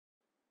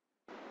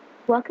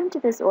Welcome to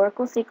this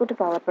Oracle SQL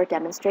Developer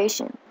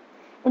demonstration.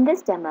 In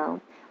this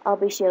demo, I'll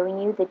be showing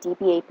you the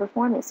DBA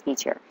Performance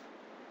feature.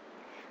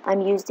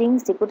 I'm using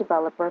SQL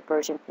Developer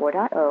version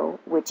 4.0,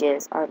 which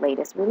is our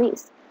latest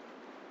release.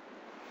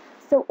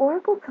 So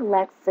Oracle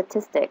collects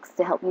statistics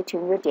to help you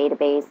tune your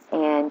database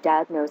and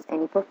diagnose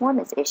any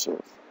performance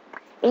issues.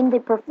 In the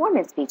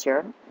Performance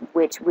feature,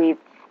 which we've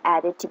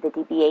added to the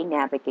DBA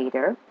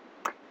Navigator,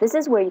 this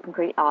is where you can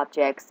create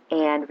objects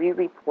and read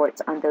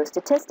reports on those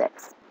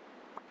statistics.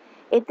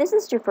 If this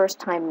is your first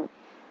time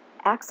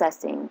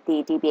accessing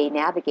the DBA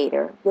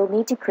Navigator, you'll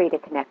need to create a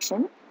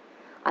connection.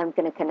 I'm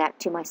going to connect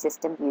to my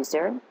system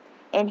user,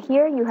 and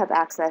here you have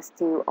access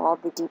to all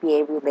the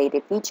DBA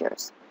related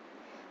features.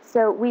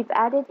 So we've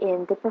added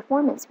in the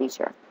Performance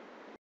feature.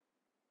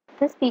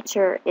 This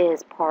feature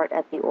is part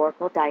of the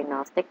Oracle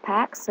Diagnostic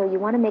Pack, so you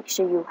want to make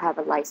sure you have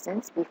a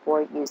license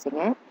before using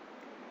it.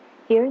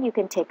 Here you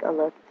can take a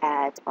look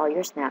at all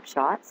your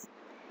snapshots.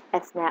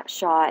 A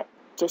snapshot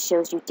just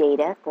shows you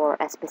data for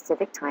a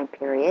specific time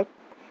period.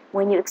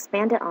 When you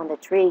expand it on the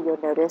tree, you'll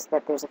notice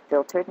that there's a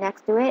filter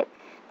next to it.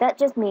 That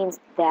just means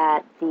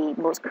that the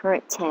most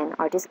current 10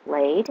 are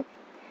displayed.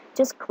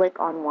 Just click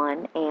on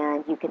one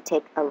and you can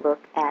take a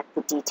look at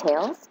the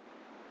details.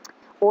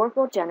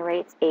 Oracle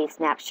generates a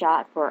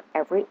snapshot for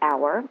every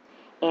hour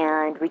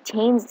and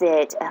retains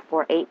it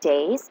for 8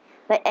 days.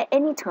 But at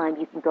any time,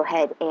 you can go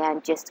ahead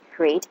and just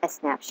create a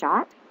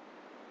snapshot.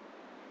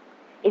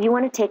 If you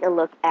want to take a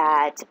look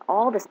at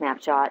all the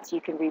snapshots,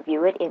 you can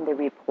review it in the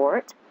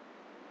report.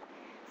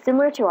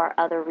 Similar to our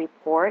other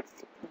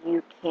reports,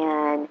 you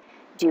can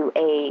do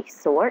a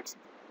sort,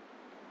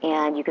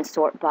 and you can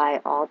sort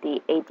by all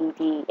the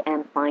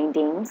ADDM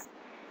findings.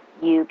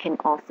 You can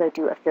also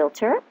do a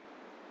filter,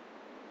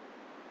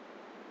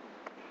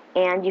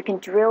 and you can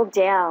drill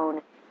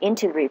down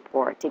into the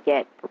report to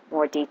get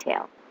more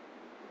detail.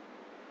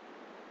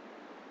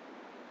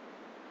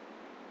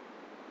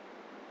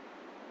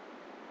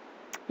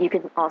 You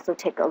can also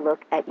take a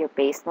look at your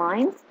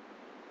baselines,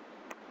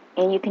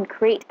 and you can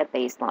create a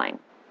baseline.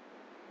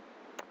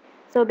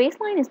 So a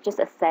baseline is just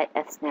a set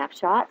of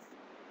snapshots.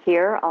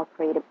 Here, I'll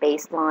create a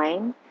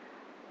baseline.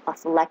 I'll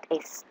select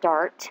a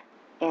start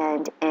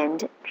and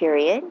end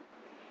period.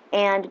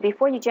 And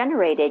before you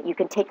generate it, you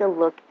can take a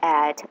look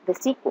at the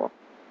SQL.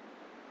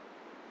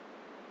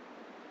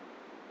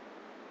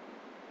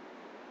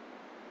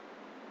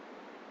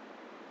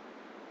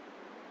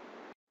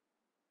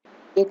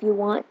 If you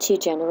want to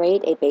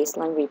generate a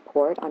baseline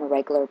report on a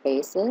regular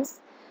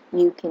basis,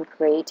 you can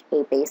create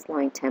a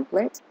baseline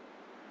template.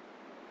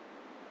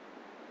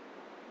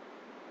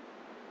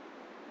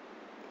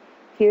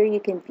 Here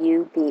you can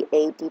view the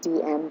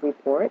ADDM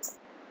reports.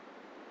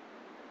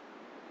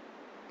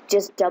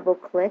 Just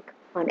double-click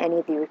on any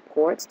of the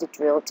reports to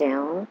drill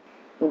down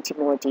into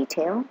more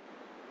detail.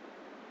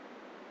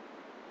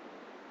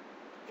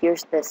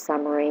 Here's the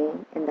summary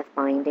and the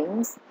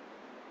findings.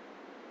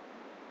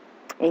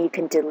 And you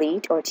can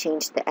delete or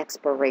change the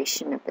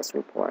expiration of this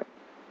report.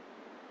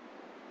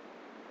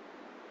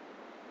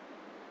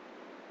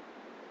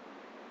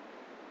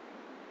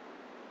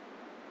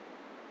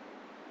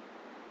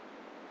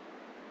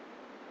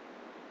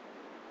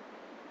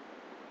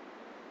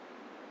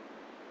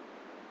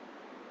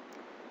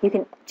 You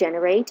can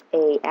generate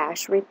a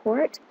ASH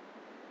report.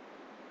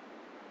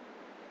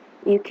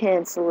 You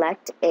can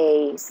select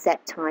a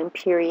set time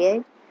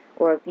period,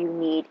 or if you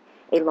need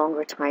a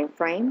longer time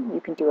frame, you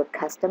can do a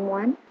custom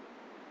one.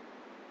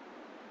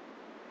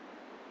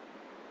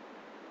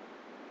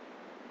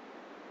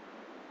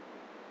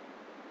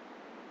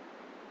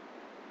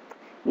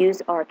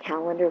 Use our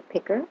calendar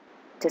picker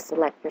to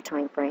select your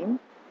time frame.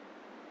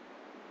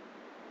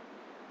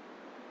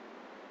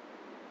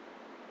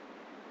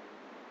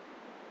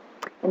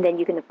 And then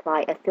you can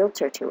apply a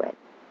filter to it.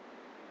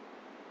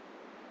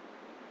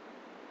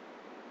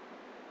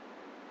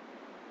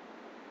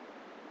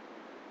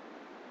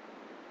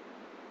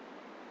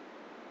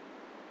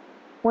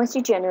 Once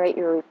you generate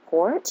your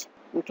report,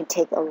 you can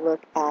take a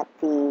look at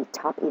the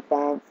top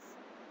events,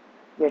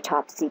 your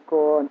top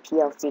SQL and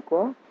PL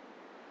SQL.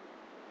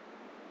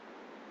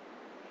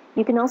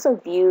 You can also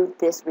view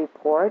this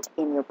report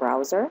in your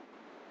browser.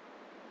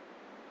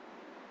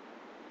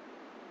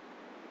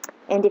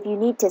 And if you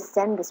need to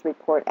send this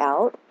report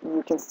out,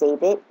 you can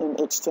save it in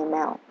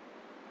HTML.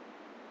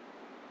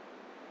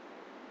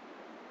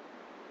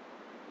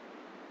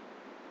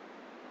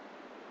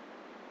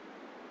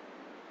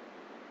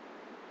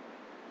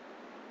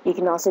 You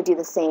can also do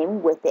the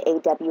same with the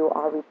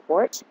AWR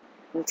report.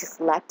 You need to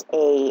select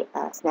a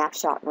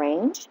snapshot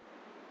range.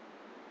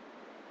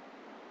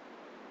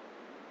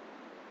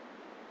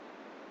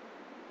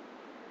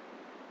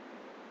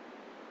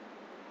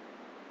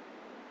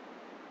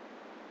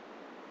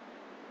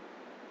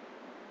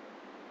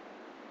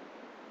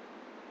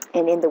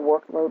 And in the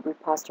workload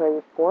repository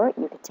report,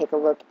 you can take a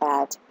look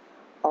at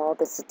all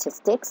the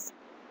statistics.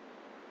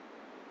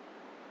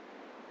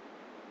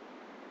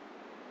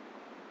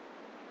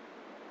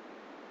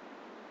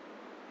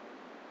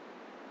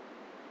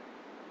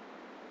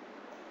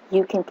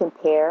 You can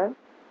compare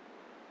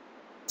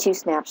 2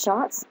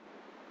 snapshots,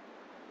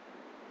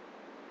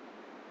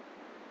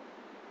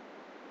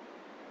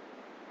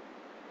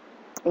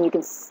 and you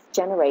can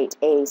generate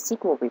a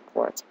SQL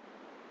report.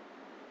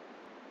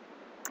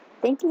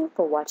 Thank you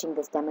for watching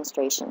this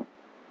demonstration.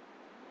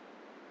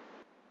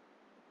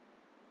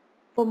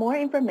 For more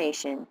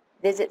information,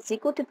 visit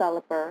SQL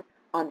Developer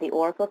on the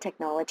Oracle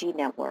Technology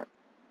Network.